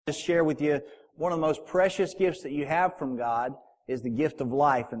Just share with you one of the most precious gifts that you have from God is the gift of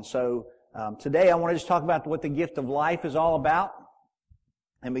life. And so today I want to just talk about what the gift of life is all about,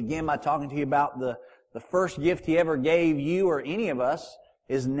 and begin by talking to you about the first gift He ever gave you or any of us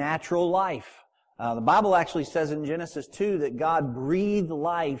is natural life. The Bible actually says in Genesis 2 that God breathed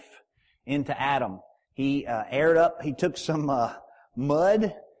life into Adam. He He took some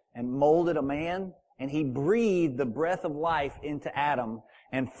mud and molded a man, and He breathed the breath of life into Adam.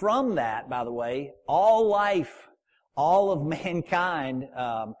 And from that, by the way, all life, all of mankind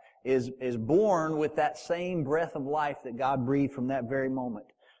is born with that same breath of life that God breathed from that very moment.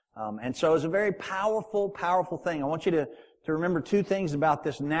 And so it's a very powerful, powerful thing. I want you to remember two things about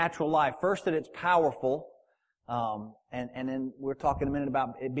this natural life. First, that it's powerful, and then we're talking a minute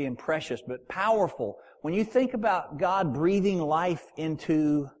about it being precious, but powerful. When you think about God breathing life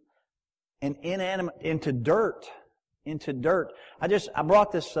into an inanimate, into dirt, I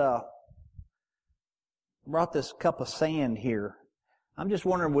brought this cup of sand here. I'm just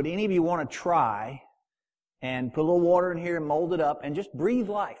wondering, would any of you want to try and put a little water in here and mold it up and just breathe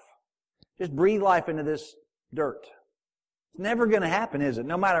life? Just breathe life into this dirt. It's never going to happen, is it?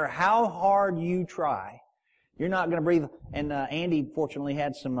 No matter how hard you try, you're not going to breathe. And Andy fortunately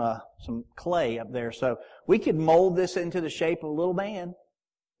had some clay up there, so we could mold this into the shape of a little man,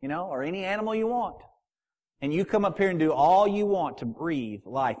 or any animal you want. And you come up here and do all you want to breathe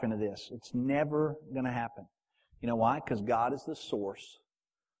life into this. It's never going to happen. You know why? Because God is the source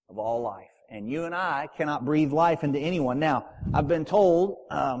of all life. And you and I cannot breathe life into anyone. Now, I've been told,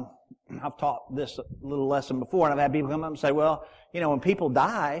 I've taught this little lesson before, and I've had people come up and say, well, when people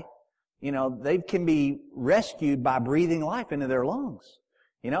die, they can be rescued by breathing life into their lungs.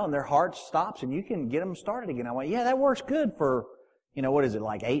 And their heart stops and you can get them started again. I went, yeah, that works good for, what is it,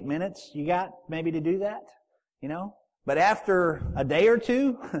 like 8 minutes you got maybe to do that? But after a day or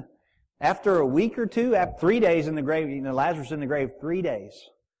two, after a week or two, after 3 days in the grave, Lazarus in the grave 3 days.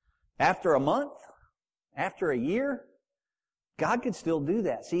 After a month, after a year, God could still do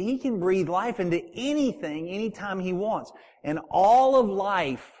that. See, He can breathe life into anything, anytime He wants. And all of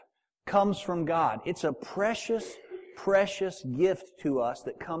life comes from God. It's a precious, precious gift to us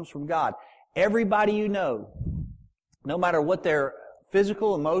that comes from God. Everybody you know, no matter what their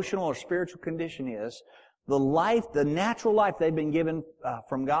physical, emotional, or spiritual condition is, the natural life they've been given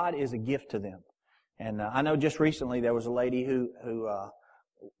from God is a gift to them. And I know just recently there was a lady who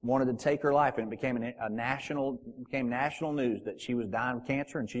wanted to take her life, and it became national news that she was dying of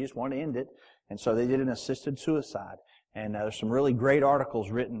cancer, and she just wanted to end it. And so they did an assisted suicide. And there's some really great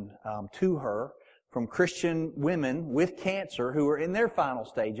articles written to her from Christian women with cancer who are in their final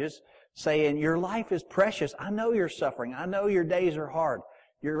stages, saying, your life is precious. I know you're suffering. I know your days are hard.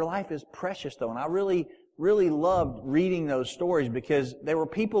 Your life is precious, though. And I really loved reading those stories, because there were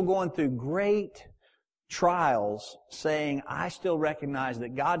people going through great trials saying, I still recognize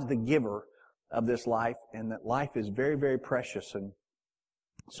that God's the giver of this life, and that life is very, very precious. And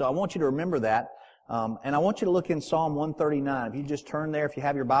so I want you to remember that. And I want you to look in Psalm 139. If you just turn there, if you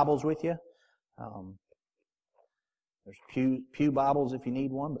have your Bibles with you. There's pew Bibles if you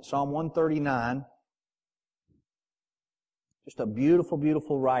need one. But Psalm 139, just a beautiful,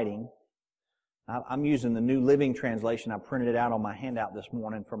 beautiful writing. I'm using the New Living Translation. I printed it out on my handout this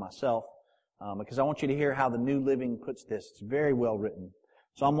morning for myself, because I want you to hear how the New Living puts this. It's very well written.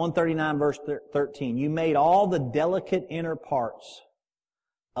 Psalm 139, verse 13. You made all the delicate inner parts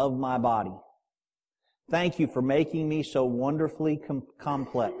of my body. Thank you for making me so wonderfully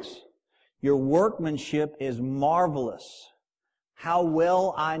complex. Your workmanship is marvelous. How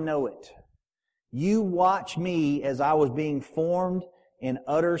well I know it. You watched me as I was being formed in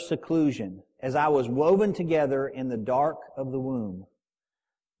utter seclusion, as I was woven together in the dark of the womb.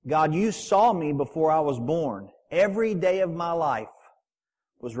 God, you saw me before I was born. Every day of my life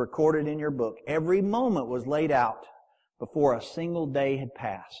was recorded in your book. Every moment was laid out before a single day had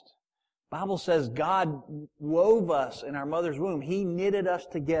passed. The Bible says God wove us in our mother's womb. He knitted us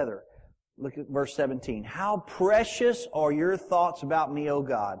together. Look at verse 17. How precious are your thoughts about me, O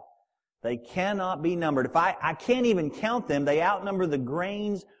God. They cannot be numbered. If I can't even count them, they outnumber the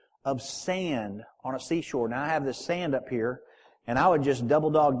grains of sand on a seashore. Now I have this sand up here, and I would just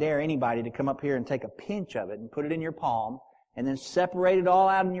double dog dare anybody to come up here and take a pinch of it and put it in your palm, and then separate it all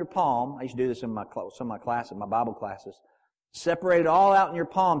out in your palm. I used to do this in some of my classes, my Bible classes. Separate it all out in your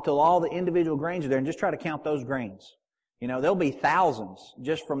palm till all the individual grains are there, and just try to count those grains. There'll be thousands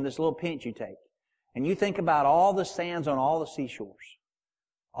just from this little pinch you take. And you think about all the sands on all the seashores.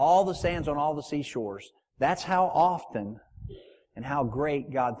 All the sands on all the seashores. That's how often and how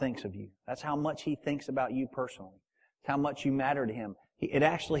great God thinks of you. That's how much He thinks about you personally. It's how much you matter to Him. It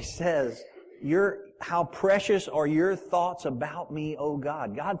actually says, how precious are your thoughts about me, O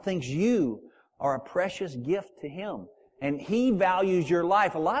God. God thinks you are a precious gift to Him. And He values your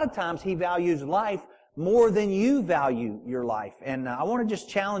life. A lot of times He values life more than you value your life. And I want to just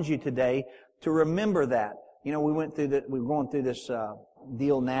challenge you today to remember that. You know, we're going through this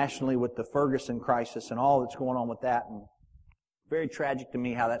deal nationally with the Ferguson crisis and all that's going on with that. And very tragic to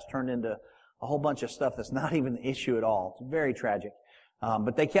me how that's turned into a whole bunch of stuff that's not even the issue at all. It's very tragic.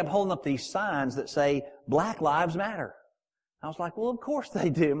 But they kept holding up these signs that say, Black Lives Matter. I was like, well, of course they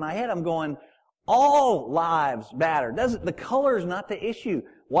do. In my head, I'm going, all lives matter. The color is not the issue.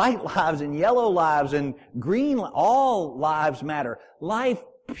 White lives and yellow lives and green, all lives matter. Life,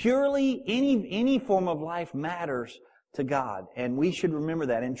 purely, any form of life matters to God. And we should remember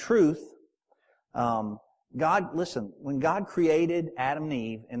that. In truth, when God created Adam and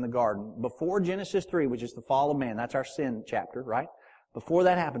Eve in the garden, before Genesis 3, which is the fall of man, that's our sin chapter, right? Before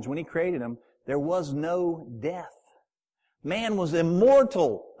that happens, when He created them, there was no death. Man was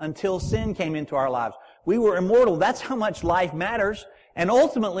immortal until sin came into our lives. We were immortal. That's how much life matters. And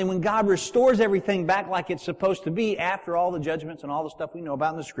ultimately, when God restores everything back like it's supposed to be, after all the judgments and all the stuff we know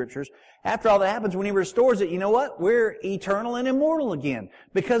about in the Scriptures, after all that happens, when He restores it, you know what? We're eternal and immortal again.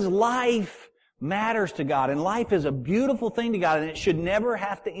 Because life matters to God. And life is a beautiful thing to God, and it should never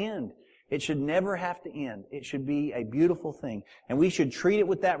have to end. It should never have to end. It should be a beautiful thing. And we should treat it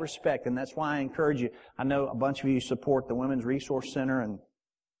with that respect. And that's why I encourage you. I know a bunch of you support the Women's Resource Center, and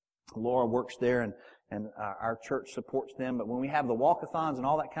Laura works there, and our church supports them. But when we have the walkathons and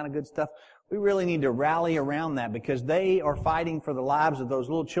all that kind of good stuff, we really need to rally around that, because they are fighting for the lives of those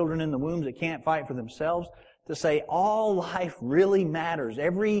little children in the wombs that can't fight for themselves, to say all life really matters.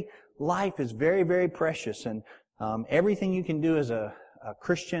 Every life is very, very precious. And everything you can do as a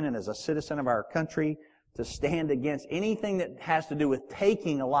Christian and as a citizen of our country to stand against anything that has to do with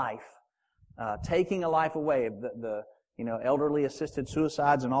taking a life away. The elderly assisted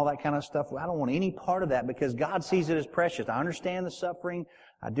suicides and all that kind of stuff. I don't want any part of that, because God sees it as precious. I understand the suffering.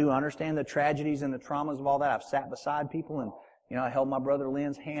 I do understand the tragedies and the traumas of all that. I've sat beside people, and I held my brother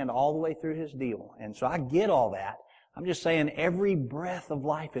Lynn's hand all the way through his deal. And so I get all that. I'm just saying every breath of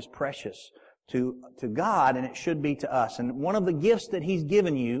life is precious to God, and it should be to us. And one of the gifts that He's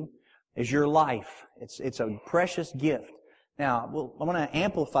given you is your life. It's a precious gift. Now, I'm going to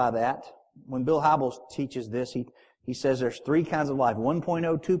amplify that. When Bill Hybels teaches this, he says there's three kinds of life: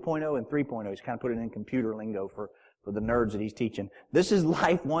 1.0, 2.0, and 3.0. He's kind of put it in computer lingo for the nerds that he's teaching. This is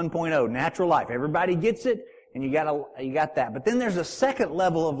life 1.0, natural life. Everybody gets it, and you got that. But then there's a second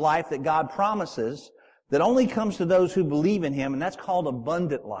level of life that God promises that only comes to those who believe in Him, and that's called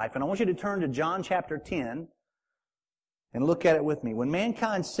abundant life. And I want you to turn to John chapter 10 and look at it with me. When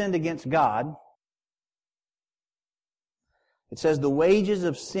mankind sinned against God, it says the wages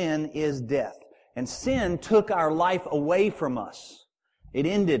of sin is death. And sin took our life away from us. It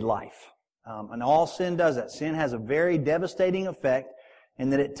ended life. And all sin does that. Sin has a very devastating effect in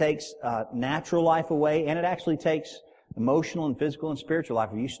that it takes natural life away, and it actually takes emotional and physical and spiritual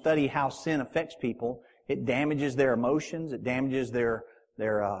life. If you study how sin affects people, it damages their emotions. It damages their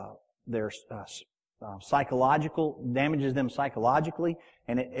damages them psychologically,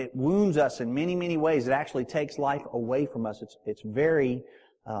 and it wounds us in many, many ways. It actually takes life away from us. It's very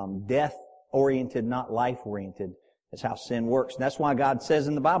death-oriented, not life-oriented. That's how sin works. And that's why God says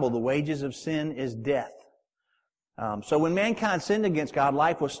in the Bible, the wages of sin is death. So when mankind sinned against God,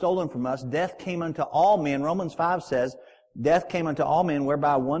 life was stolen from us. Death came unto all men. Romans 5 says, death came unto all men,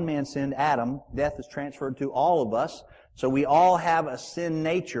 whereby one man sinned, Adam. Death is transferred to all of us. So we all have a sin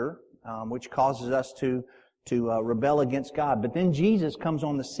nature, which causes us to rebel against God. But then Jesus comes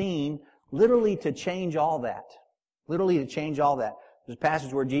on the scene literally to change all that. Literally to change all that. There's a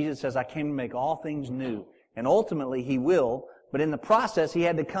passage where Jesus says, I came to make all things new. And ultimately He will. But in the process, He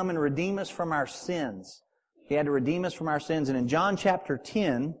had to come and redeem us from our sins. He had to redeem us from our sins. And in John chapter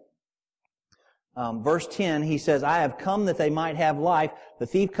 10, verse 10, He says, I have come that they might have life. The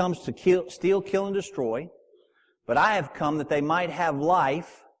thief comes to steal, kill, and destroy. But I have come that they might have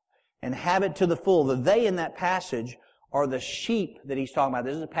life and have it to the full. The they in that passage are the sheep that He's talking about.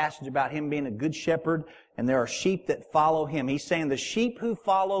 This is a passage about Him being a good shepherd, and there are sheep that follow Him. He's saying, the sheep who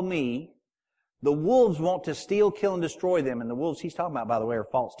follow Me, the wolves want to steal, kill, and destroy them. And the wolves He's talking about, by the way, are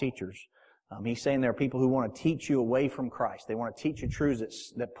false teachers. He's saying there are people who want to teach you away from Christ. They want to teach you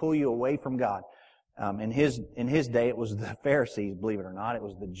truths that pull you away from God. In his day, it was the Pharisees, believe it or not. It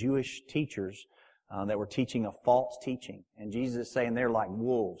was the Jewish teachers that were teaching a false teaching. And Jesus is saying they're like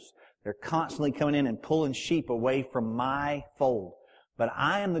wolves. They're constantly coming in and pulling sheep away from My fold. But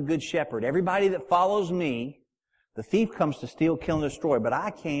I am the good shepherd. Everybody that follows Me, The thief comes to steal, kill, and destroy, but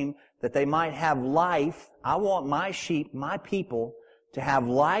I came that they might have life. I want my sheep, my people, to have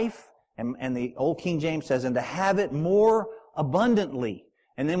life, and the old King James says, and to have it more abundantly.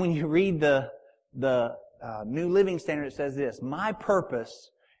 And then when you read the New Living Standard, it says this, my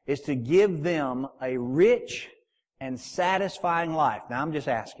purpose is to give them a rich and satisfying life. Now I'm just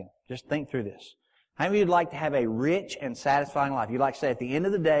asking, just think through this. How many of you would like to have a rich and satisfying life? You'd like to say at the end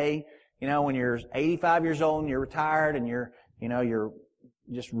of the day, when you're 85 years old and you're retired and you're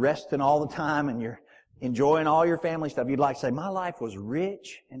just resting all the time and you're enjoying all your family stuff, you'd like to say, my life was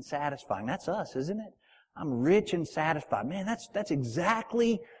rich and satisfying. That's us, isn't it? I'm rich and satisfied. Man, that's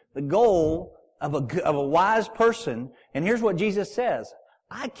exactly the goal of a wise person. And here's what Jesus says.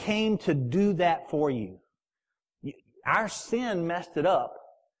 I came to do that for you. Our sin messed it up.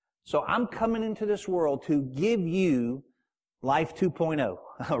 So I'm coming into this world to give you life 2.0.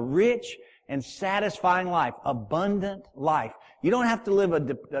 A rich and satisfying life. Abundant life. You don't have to live a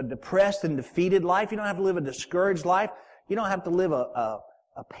depressed and defeated life. You don't have to live a discouraged life. You don't have to live a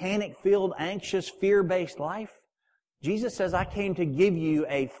panic-filled, anxious, fear-based life. Jesus says, I came to give you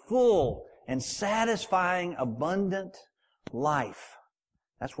a full and satisfying, abundant life.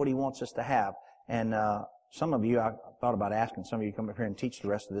 That's what He wants us to have. And some of you, I thought about asking some of you to come up here and teach the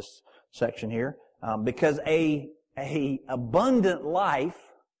rest of this section here. Because a abundant life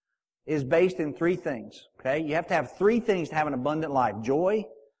is based in three things. Okay? You have to have three things to have an abundant life. Joy,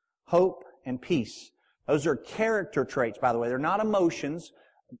 hope, and peace. Those are character traits, by the way. They're not emotions.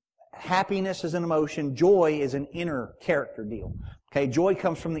 Happiness is an emotion. Joy is an inner character deal. Okay? Joy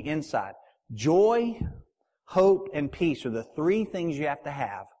comes from the inside. Joy, hope, and peace are the three things you have to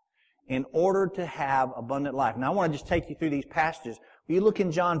have in order to have abundant life. Now I want to just take you through these passages. Will you look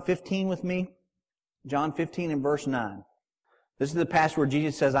in John 15 with me? John 15 and verse 9. This is the passage where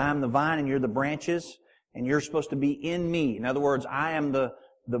Jesus says, I am the vine and you're the branches, and you're supposed to be in me. In other words, I am the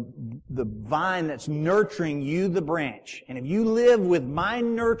vine that's nurturing you, the branch. And if you live with my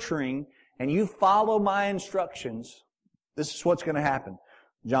nurturing and you follow my instructions, this is what's going to happen.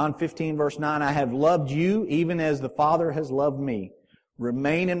 John 15 verse 9, I have loved you even as the Father has loved me.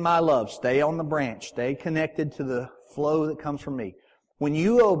 Remain in my love. Stay on the branch. Stay connected to the flow that comes from me. When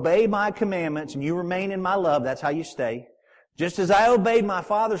you obey my commandments and you remain in my love, that's how you stay. Just as I obeyed my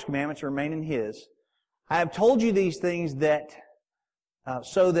Father's commandments and remain in His. I have told you these things that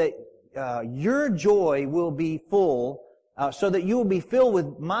so that your joy will be full, so that you will be filled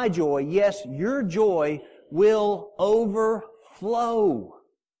with my joy. Yes, your joy will overflow.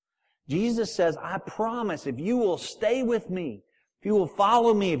 Jesus says, I promise if you will stay with me, if you will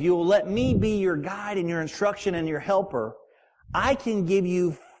follow me, if you will let me be your guide and your instruction and your helper, I can give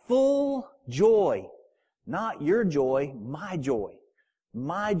you full joy. Not your joy, my joy.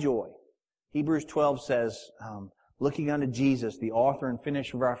 My joy. Hebrews 12 says, looking unto Jesus, the author and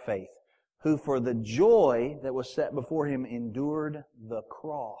finisher of our faith, who for the joy that was set before Him endured the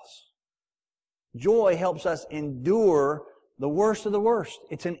cross. Joy helps us endure the worst of the worst.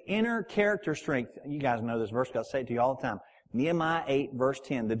 It's an inner character strength. You guys know this verse. I'll say it to you all the time. Nehemiah 8 verse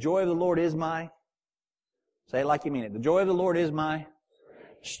 10. The joy of the Lord is my... Say it like you mean it. The joy of the Lord is my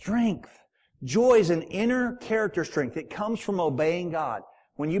strength. Joy is an inner character strength. It comes from obeying God.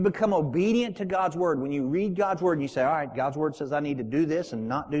 When you become obedient to God's Word, when you read God's Word and you say, all right, God's Word says I need to do this and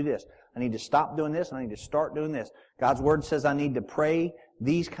not do this. I need to stop doing this and I need to start doing this. God's Word says I need to pray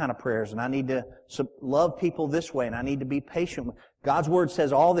these kind of prayers and I need to love people this way and I need to be patient. God's Word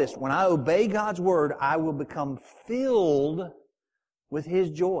says all this. When I obey God's Word, I will become filled with His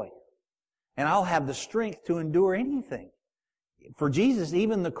joy. And I'll have the strength to endure anything. For Jesus,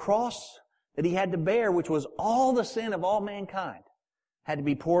 even the cross that He had to bear, which was all the sin of all mankind, had to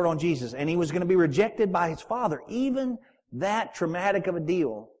be poured on Jesus. And He was going to be rejected by His Father. Even that traumatic of a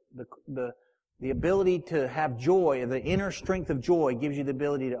deal, the ability to have joy, the inner strength of joy gives you the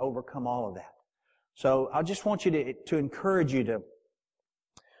ability to overcome all of that. So I just want you to encourage you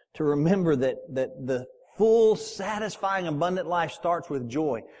to remember that the full, satisfying, abundant life starts with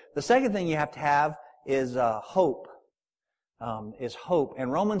joy. The second thing you have to have is hope. Is hope.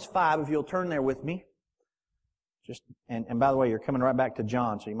 And Romans 5, if you'll turn there with me. And by the way, you're coming right back to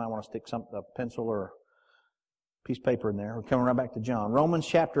John, so you might want to stick a pencil or a piece of paper in there. We're coming right back to John. Romans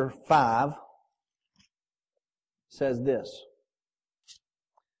chapter 5 says this.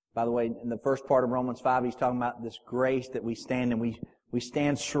 By the way, in the first part of Romans 5, he's talking about this grace that we stand in. We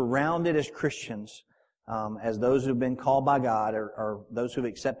stand surrounded as Christians, as those who've been called by God or those who've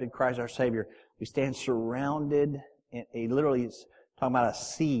accepted Christ our Savior. We stand surrounded. He literally is talking about a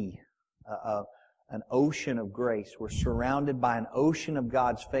sea, an ocean of grace. We're surrounded by an ocean of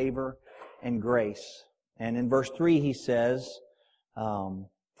God's favor and grace. And in verse 3 he says,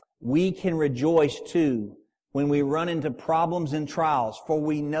 we can rejoice too when we run into problems and trials, for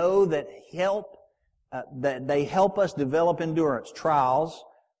we know that that they help us develop endurance. Trials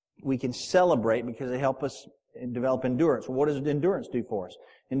we can celebrate because they help us develop endurance. What does endurance do for us?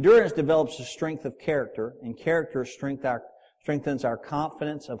 Endurance develops the strength of character, and character strengthens our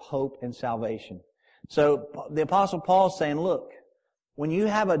confidence of hope and salvation. So the Apostle Paul is saying, look, when you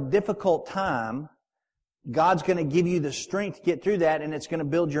have a difficult time, God's going to give you the strength to get through that, and it's going to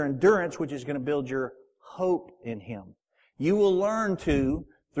build your endurance, which is going to build your hope in Him. You will learn to,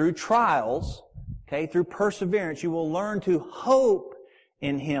 through trials, through perseverance, you will learn to hope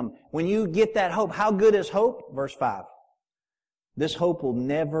in Him. When you get that hope, how good is hope? Verse 5. This hope will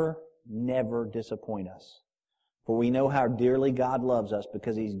never, never disappoint us. For we know how dearly God loves us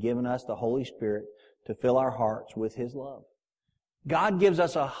because He's given us the Holy Spirit to fill our hearts with His love. God gives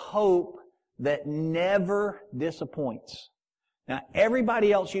us a hope that never disappoints. Now,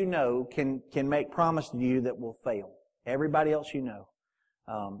 everybody else you know can make promises to you that will fail. Everybody else you know.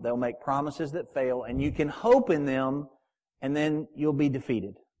 They'll make promises that fail, and you can hope in them, and then you'll be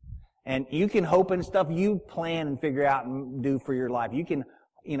defeated. And you can hope in stuff you plan and figure out and do for your life. You can,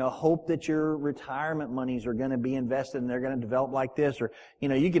 hope that your retirement monies are going to be invested and they're going to develop like this. Or,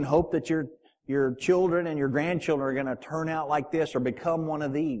 you can hope that your children and your grandchildren are going to turn out like this or become one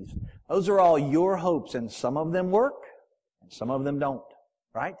of these. Those are all your hopes, and some of them work and some of them don't,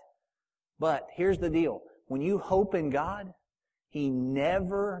 right? But here's the deal. When you hope in God, He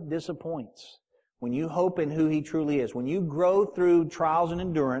never disappoints. When you hope in who He truly is, when you grow through trials and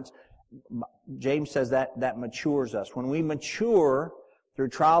endurance, James says that matures us. When we mature through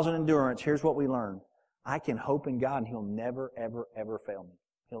trials and endurance, here's what we learn. I can hope in God and He'll never, ever, ever fail me.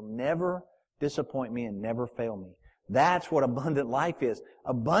 He'll never disappoint me and never fail me. That's what abundant life is.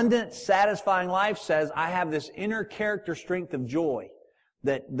 Abundant, satisfying life says, I have this inner character strength of joy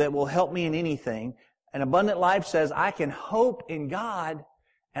that will help me in anything. And abundant life says, I can hope in God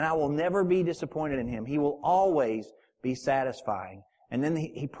and I will never be disappointed in Him. He will always be satisfying. And then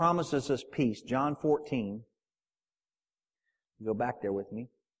He promises us peace. John 14. Go back there with me.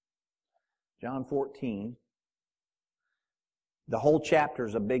 John 14. The whole chapter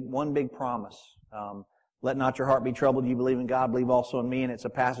is one big promise. Let not your heart be troubled. You believe in God, believe also in me. And it's a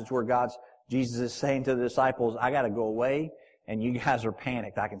passage where Jesus is saying to the disciples, I got to go away, and you guys are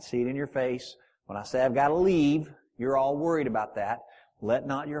panicked. I can see it in your face. When I say I've got to leave, you're all worried about that. Let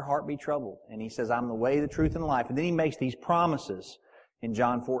not your heart be troubled. And He says, I'm the way, the truth, and the life. And then He makes these promises in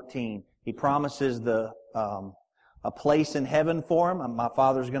John 14. He promises a place in heaven for them. My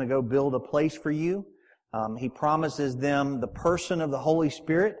Father's going to go build a place for you. He promises them the person of the Holy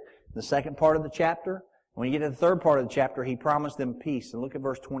Spirit, the second part of the chapter. When you get to the third part of the chapter, He promised them peace. And look at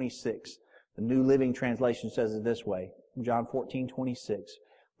verse 26. The New Living Translation says it this way. John 14:26.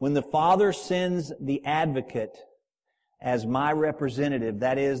 When the Father sends the Advocate as my representative,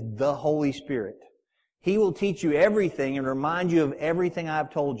 that is, the Holy Spirit, He will teach you everything and remind you of everything I've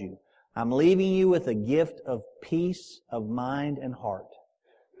told you. I'm leaving you with a gift of peace of mind and heart.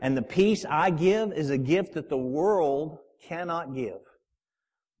 And the peace I give is a gift that the world cannot give.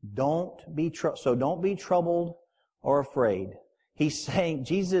 Don't be troubled or afraid.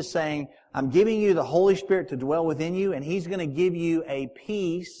 Jesus is saying, I'm giving you the Holy Spirit to dwell within you, and He's going to give you a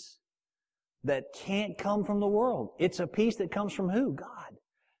peace that can't come from the world. It's a peace that comes from who? God.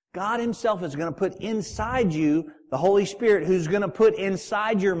 God Himself is going to put inside you the Holy Spirit, who's going to put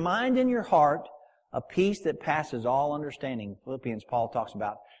inside your mind and your heart a peace that passes all understanding. Philippians, Paul talks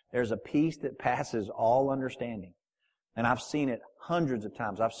about there's a peace that passes all understanding. And I've seen it hundreds of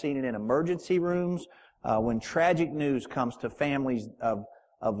times. I've seen it in emergency rooms, when tragic news comes to families of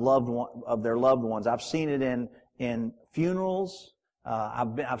their loved ones. I've seen it in funerals.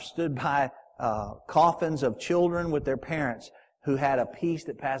 I've stood by coffins of children with their parents who had a peace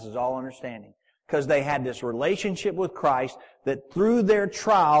that passes all understanding, because they had this relationship with Christ that through their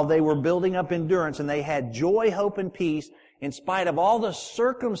trial they were building up endurance, and they had joy, hope, and peace in spite of all the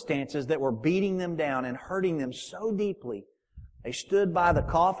circumstances that were beating them down and hurting them so deeply. They stood by the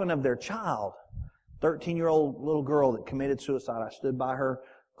coffin of their child, 13-year-old little girl that committed suicide. I stood by her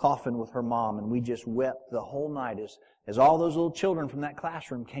coffin with her mom, and we just wept the whole night as all those little children from that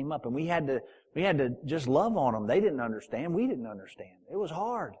classroom came up, and we had to just love on them. They didn't understand. We didn't understand. It was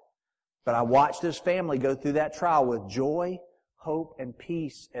hard. But I watched this family go through that trial with joy, hope, and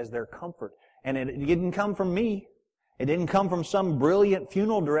peace as their comfort. And it didn't come from me. It didn't come from some brilliant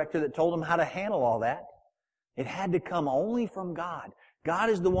funeral director that told them how to handle all that. It had to come only from God. God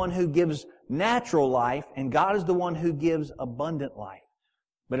is the one who gives natural life, and God is the one who gives abundant life.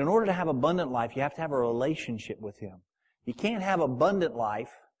 But in order to have abundant life, you have to have a relationship with Him. You can't have abundant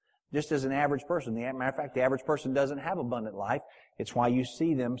life just as an average person. Matter of fact, the average person doesn't have abundant life. It's why you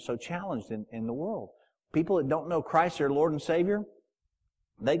see them so challenged in the world. People that don't know Christ, their Lord and Savior,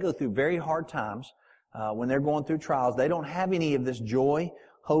 they go through very hard times when they're going through trials. They don't have any of this joy,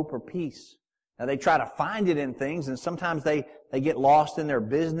 hope, or peace. Now, they try to find it in things, and sometimes they get lost in their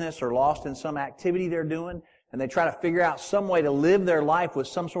business or lost in some activity they're doing, and they try to figure out some way to live their life with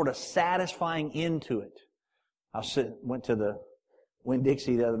some sort of satisfying end to it. Went to the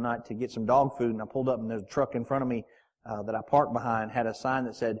Winn-Dixie the other night to get some dog food, and I pulled up, and there's a truck in front of me that I parked behind had a sign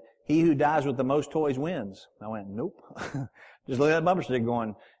that said, "He who dies with the most toys wins." I went, nope. Just look at that bumper sticker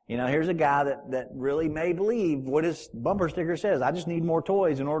going, here's a guy that really may believe what his bumper sticker says. I just need more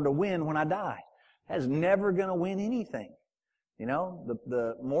toys in order to win when I die. That's never going to win anything.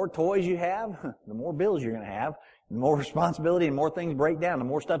 The more toys you have, the more bills you're going to have, the more responsibility and more things break down, the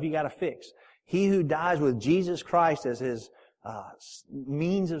more stuff you got to fix. He who dies with Jesus Christ as his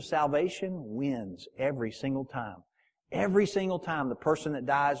means of salvation wins every single time. Every single time the person that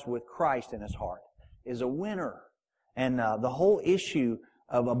dies with Christ in his heart is a winner. And the whole issue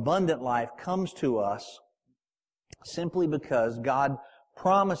of abundant life comes to us simply because God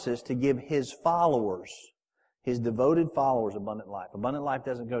promises to give His followers, His devoted followers, abundant life. Abundant life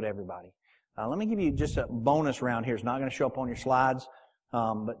doesn't go to everybody. Let me give you just a bonus round here. It's not going to show up on your slides,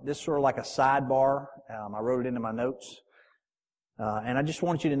 but this is sort of like a sidebar. I wrote it into my notes. And I just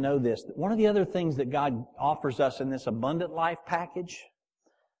want you to know this. One of the other things that God offers us in this abundant life package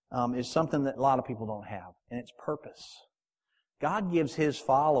is something that a lot of people don't have, and it's purpose. God gives His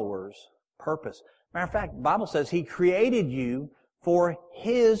followers purpose. Matter of fact, the Bible says He created you for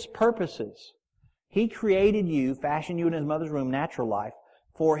His purposes. He created you, fashioned you in His mother's womb, natural life,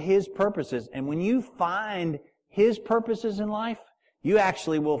 for His purposes. And when you find His purposes in life, you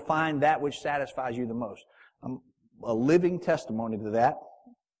actually will find that which satisfies you the most. A living testimony to that.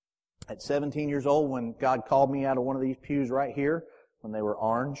 At 17 years old, when God called me out of one of these pews right here, when they were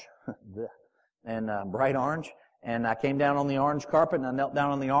orange, and bright orange, and I came down on the orange carpet, and I knelt down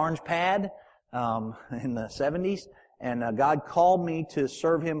on the orange pad in the 70s, and God called me to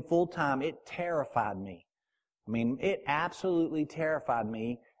serve Him full time. It terrified me. It absolutely terrified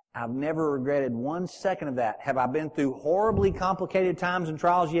me. I've never regretted 1 second of that. Have I been through horribly complicated times and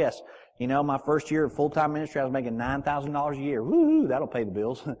trials? Yes. My first year of full-time ministry, I was making $9,000 a year. Woo-hoo, that'll pay the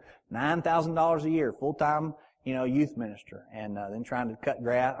bills. $9,000 a year, full-time, youth minister. And then trying to cut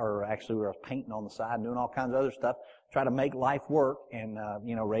grass, or actually we were painting on the side and doing all kinds of other stuff, try to make life work and,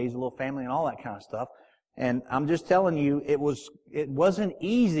 raise a little family and all that kind of stuff. And I'm just telling you, it wasn't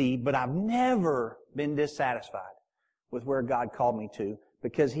easy, but I've never been dissatisfied with where God called me to,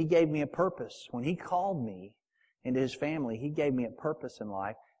 because He gave me a purpose. When He called me into His family, He gave me a purpose in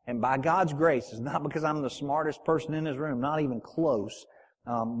life. And by God's grace, it's not because I'm the smartest person in this room, not even close,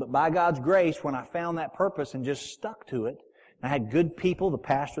 but by God's grace, when I found that purpose and just stuck to it, I had good people, the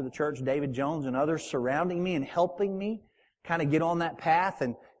pastor of the church, David Jones, and others surrounding me and helping me kind of get on that path.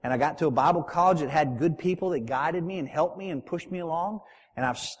 And I got to a Bible college that had good people that guided me and helped me and pushed me along. And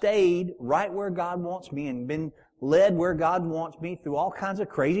I've stayed right where God wants me and been led where God wants me through all kinds of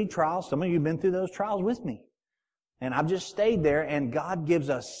crazy trials. Some of you have been through those trials with me. And I've just stayed there, and God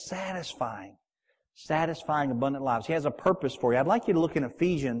gives us satisfying abundant lives. He has a purpose for you. I'd like you to look in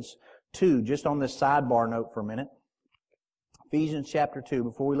Ephesians 2, just on this sidebar note for a minute. Ephesians chapter 2,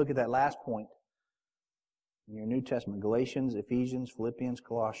 before we look at that last point in your New Testament. Galatians, Ephesians, Philippians,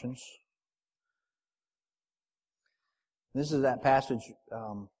 Colossians. This is that passage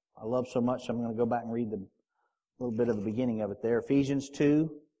I love so much, so I'm going to go back and read a little bit of the beginning of it there. Ephesians 2.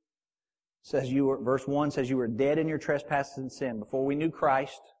 Verse 1 says, you were dead in your trespasses and sin. Before we knew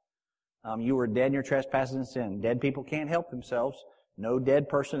Christ, you were dead in your trespasses and sin. Dead people can't help themselves. No dead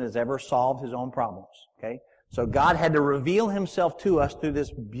person has ever solved his own problems. Okay? So God had to reveal Himself to us through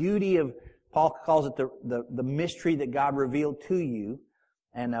this beauty of, Paul calls it the mystery that God revealed to you.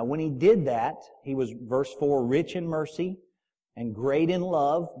 And when He did that, He was, verse 4, rich in mercy and great in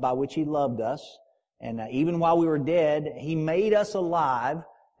love, by which He loved us. And even while we were dead, He made us alive.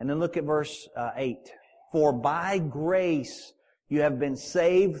 And then look at verse 8. For by grace you have been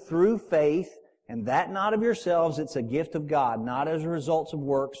saved through faith, and that not of yourselves, it's a gift of God, not as a result of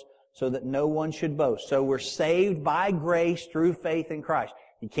works, so that no one should boast. So we're saved by grace through faith in Christ.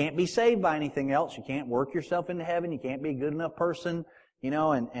 You can't be saved by anything else. You can't work yourself into heaven. You can't be a good enough person,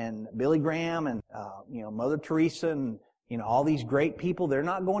 and Billy Graham and, Mother Teresa and, all these great people. They're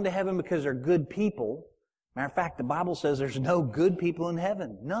not going to heaven because they're good people. Matter of fact, the Bible says there's no good people in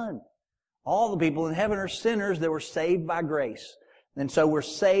heaven. None. All the people in heaven are sinners that were saved by grace. And so we're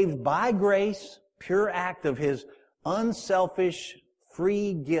saved by grace, pure act of His unselfish,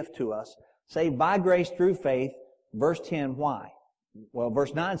 free gift to us. Saved by grace through faith. Verse 10, why? Well,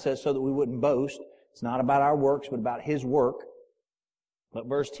 verse 9 says so that we wouldn't boast. It's not about our works, but about His work. But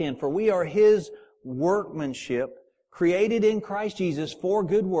verse 10, for we are His workmanship, created in Christ Jesus for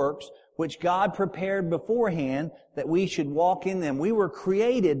good works, which God prepared beforehand that we should walk in them. We were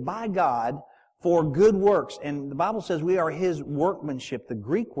created by God for good works. And the Bible says we are His workmanship. The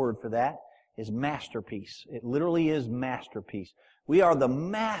Greek word for that is masterpiece. It literally is masterpiece. We are the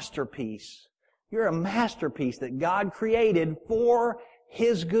masterpiece. You're a masterpiece that God created for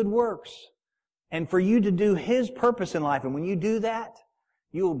His good works. And for you to do His purpose in life. And when you do that,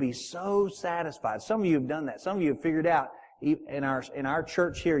 you will be so satisfied. Some of you have done that. Some of you have figured out, in our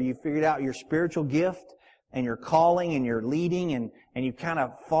church here, you've figured out your spiritual gift and your calling and your leading, and you've kind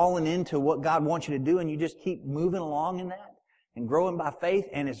of fallen into what God wants you to do, and you just keep moving along in that and growing by faith,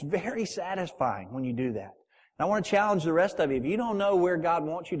 and it's very satisfying when you do that. And I want to challenge the rest of you. If you don't know where God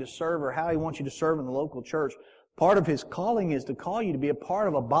wants you to serve or how He wants you to serve in the local church, part of His calling is to call you to be a part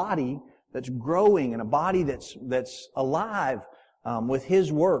of a body that's growing and a body that's alive with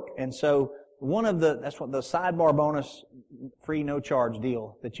His work. And so that's what the sidebar bonus, free, no charge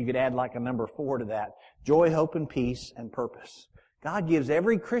deal that you could add like a number 4 to that. Joy, hope, and peace, and purpose. God gives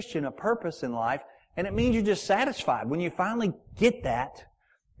every Christian a purpose in life, and it means you're just satisfied. When you finally get that,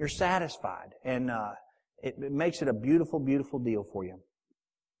 you're satisfied. And it makes it a beautiful, beautiful deal for you.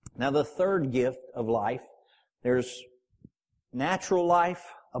 Now the third gift of life, there's natural life,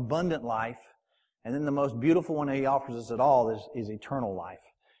 abundant life, and then the most beautiful one He offers us at all is eternal life.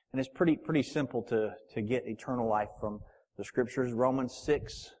 And it's pretty simple to get eternal life from the Scriptures. Romans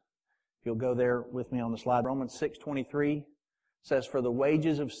 6, if you'll go there with me on the slide. Romans 6:23 says, for the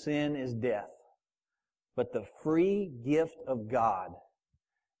wages of sin is death, but the free gift of God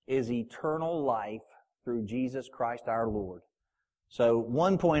is eternal life through Jesus Christ our Lord. So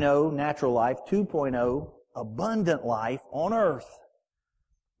 1.0, natural life. 2.0, abundant life on earth.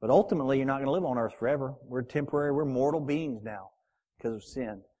 But ultimately, you're not going to live on earth forever. We're temporary. We're mortal beings now because of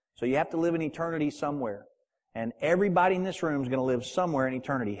sin. So you have to live in eternity somewhere. And everybody in this room is going to live somewhere in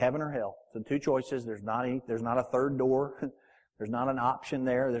eternity, heaven or hell. So 2 choices. There's not a third door. There's not an option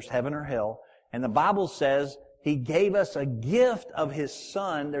there. There's heaven or hell. And the Bible says He gave us a gift of His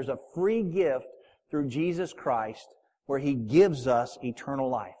Son. There's a free gift through Jesus Christ where He gives us eternal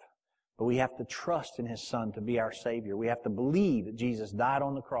life. But we have to trust in His Son to be our Savior. We have to believe that Jesus died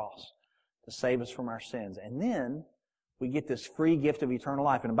on the cross to save us from our sins. And then we get this free gift of eternal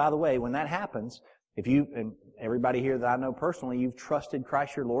life. And by the way, when that happens, and everybody here that I know personally, you've trusted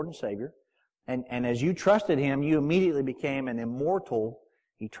Christ your Lord and Savior. And as you trusted Him, you immediately became an immortal,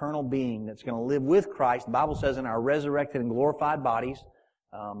 eternal being that's going to live with Christ. The Bible says in our resurrected and glorified bodies.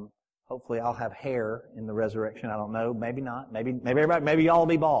 Hopefully I'll have hair in the resurrection. I don't know. Maybe not. Maybe y'all will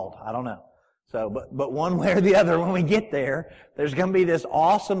be bald. I don't know. So, but one way or the other, when we get there, there's going to be this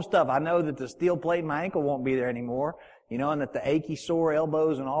awesome stuff. I know that the steel plate in my ankle won't be there anymore, and that the achy, sore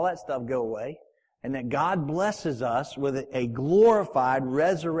elbows and all that stuff go away. And that God blesses us with a glorified,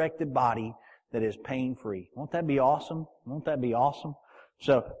 resurrected body that is pain-free. Won't that be awesome? Won't that be awesome?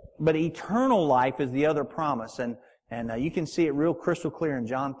 So, but eternal life is the other promise. And you can see it real crystal clear in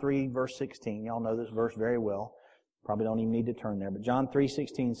John 3, verse 16. Y'all know this verse very well. Probably don't even need to turn there. But John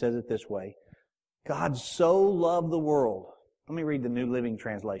 3:16 says it this way. God so loved the world. Let me read the New Living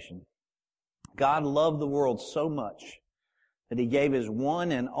Translation. God loved the world so much that He gave His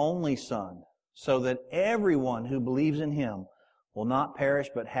one and only Son, so that everyone who believes in Him will not perish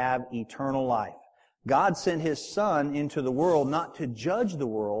but have eternal life. God sent His Son into the world not to judge the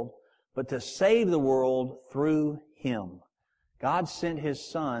world, but to save the world through Him. God sent His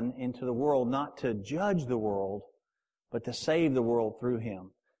Son into the world not to judge the world, but to save the world through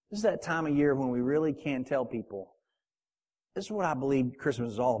Him. This is that time of year when we really can tell people, this is what I believe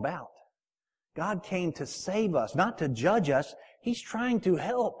Christmas is all about. God came to save us, not to judge us. He's trying to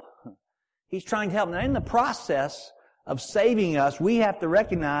help. He's trying to help. Now, in the process of saving us, we have to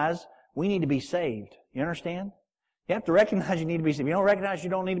recognize we need to be saved. You understand? You have to recognize you need to be saved. If you don't recognize you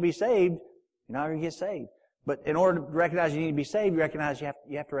don't need to be saved, you're not going to get saved. But in order to recognize you need to be saved, you have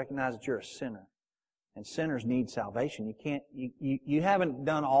to recognize that you're a sinner. And sinners need salvation. You haven't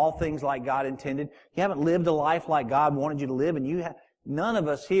done all things like God intended. You haven't lived a life like God wanted you to live. And none of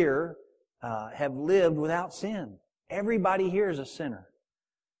us here have lived without sin. Everybody here is a sinner.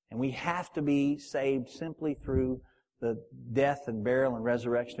 And we have to be saved simply through the death and burial and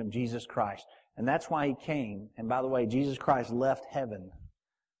resurrection of Jesus Christ. And that's why He came. And by the way, Jesus Christ left heaven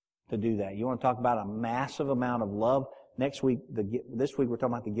to do that. You want to talk about a massive amount of love? Next week, this week we're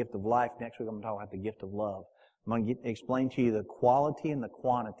talking about the gift of life. Next week I'm going to talk about the gift of love. I'm going to explain to you the quality and the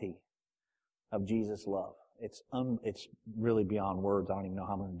quantity of Jesus' love. It's really beyond words. I don't even know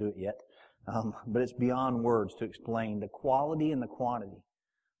how I'm going to do it yet. But it's beyond words to explain the quality and the quantity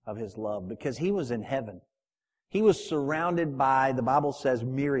of His love, because He was in heaven. He was surrounded by, the Bible says,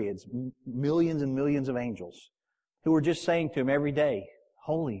 myriads, millions and millions of angels who were just saying to Him every day,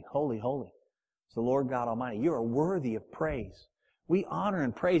 "Holy, holy, holy is the Lord God Almighty. You are worthy of praise. We honor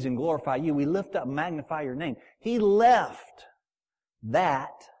and praise and glorify You. We lift up and magnify Your name." He left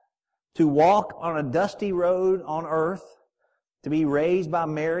that to walk on a dusty road on earth, to be raised by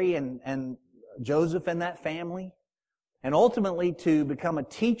Mary and Joseph and that family, and ultimately to become a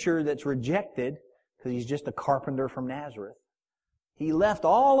teacher that's rejected because He's just a carpenter from Nazareth. He left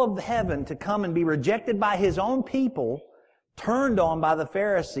all of heaven to come and be rejected by His own people, turned on by the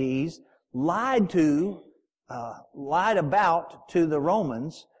Pharisees, lied about to the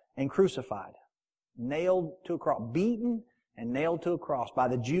Romans, and crucified. Nailed to a cross, beaten and nailed to a cross by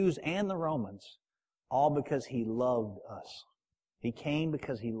the Jews and the Romans, all because He loved us. He came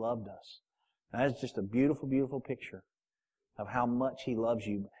because He loved us. Now, that's just a beautiful, beautiful picture of how much He loves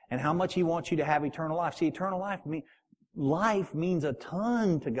you and how much He wants you to have eternal life. See, eternal life means a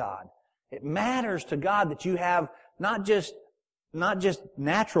ton to God. It matters to God that you have not just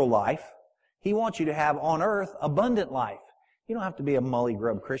natural life. He wants you to have on earth abundant life. You don't have to be a mully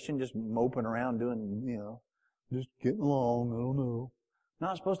grub Christian just moping around doing, just getting along, I don't know.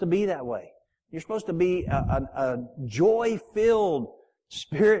 Not supposed to be that way. You're supposed to be a joy-filled,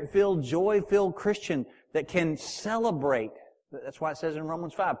 Spirit-filled, joy-filled Christian that can celebrate. That's why it says in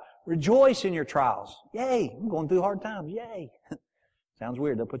Romans 5, rejoice in your trials. Yay! I'm going through hard times. Yay! Sounds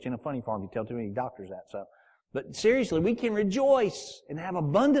weird. They'll put you in a funny farm if you tell too many doctors that. But seriously, we can rejoice and have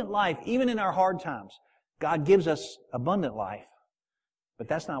abundant life even in our hard times. God gives us abundant life. But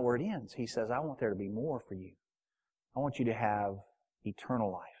that's not where it ends. He says, I want there to be more for you. I want you to have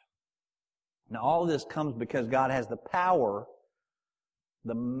eternal life. Now, all of this comes because God has the power,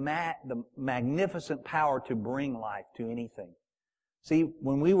 the magnificent power to bring life to anything. See,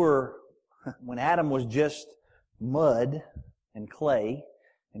 when Adam was just mud and clay,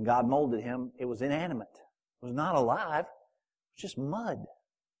 and God molded him, it was inanimate. It was not alive. It was just mud.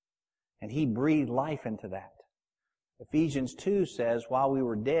 And He breathed life into that. Ephesians 2 says, while we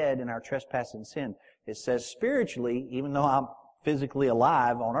were dead in our trespass and sin, it says spiritually, even though I'm physically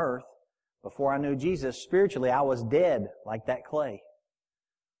alive on earth, before I knew Jesus, spiritually I was dead like that clay.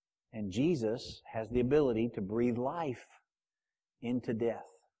 And Jesus has the ability to breathe life into death.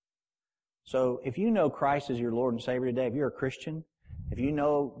 So if you know Christ as your Lord and Savior today, if you're a Christian, if you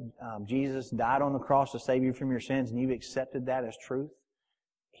know Jesus died on the cross to save you from your sins and you've accepted that as truth,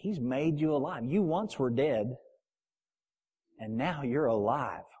 He's made you alive. You once were dead, and now you're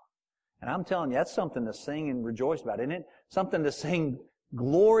alive. And I'm telling you, that's something to sing and rejoice about, isn't it? Something to sing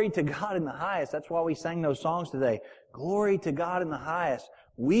glory to God in the highest. That's why we sang those songs today. Glory to God in the highest.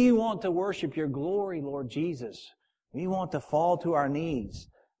 We want to worship Your glory, Lord Jesus. We want to fall to our knees.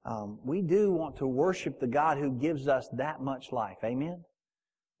 We do want to worship the God who gives us that much life. Amen?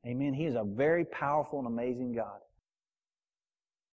 Amen. He is a very powerful and amazing God.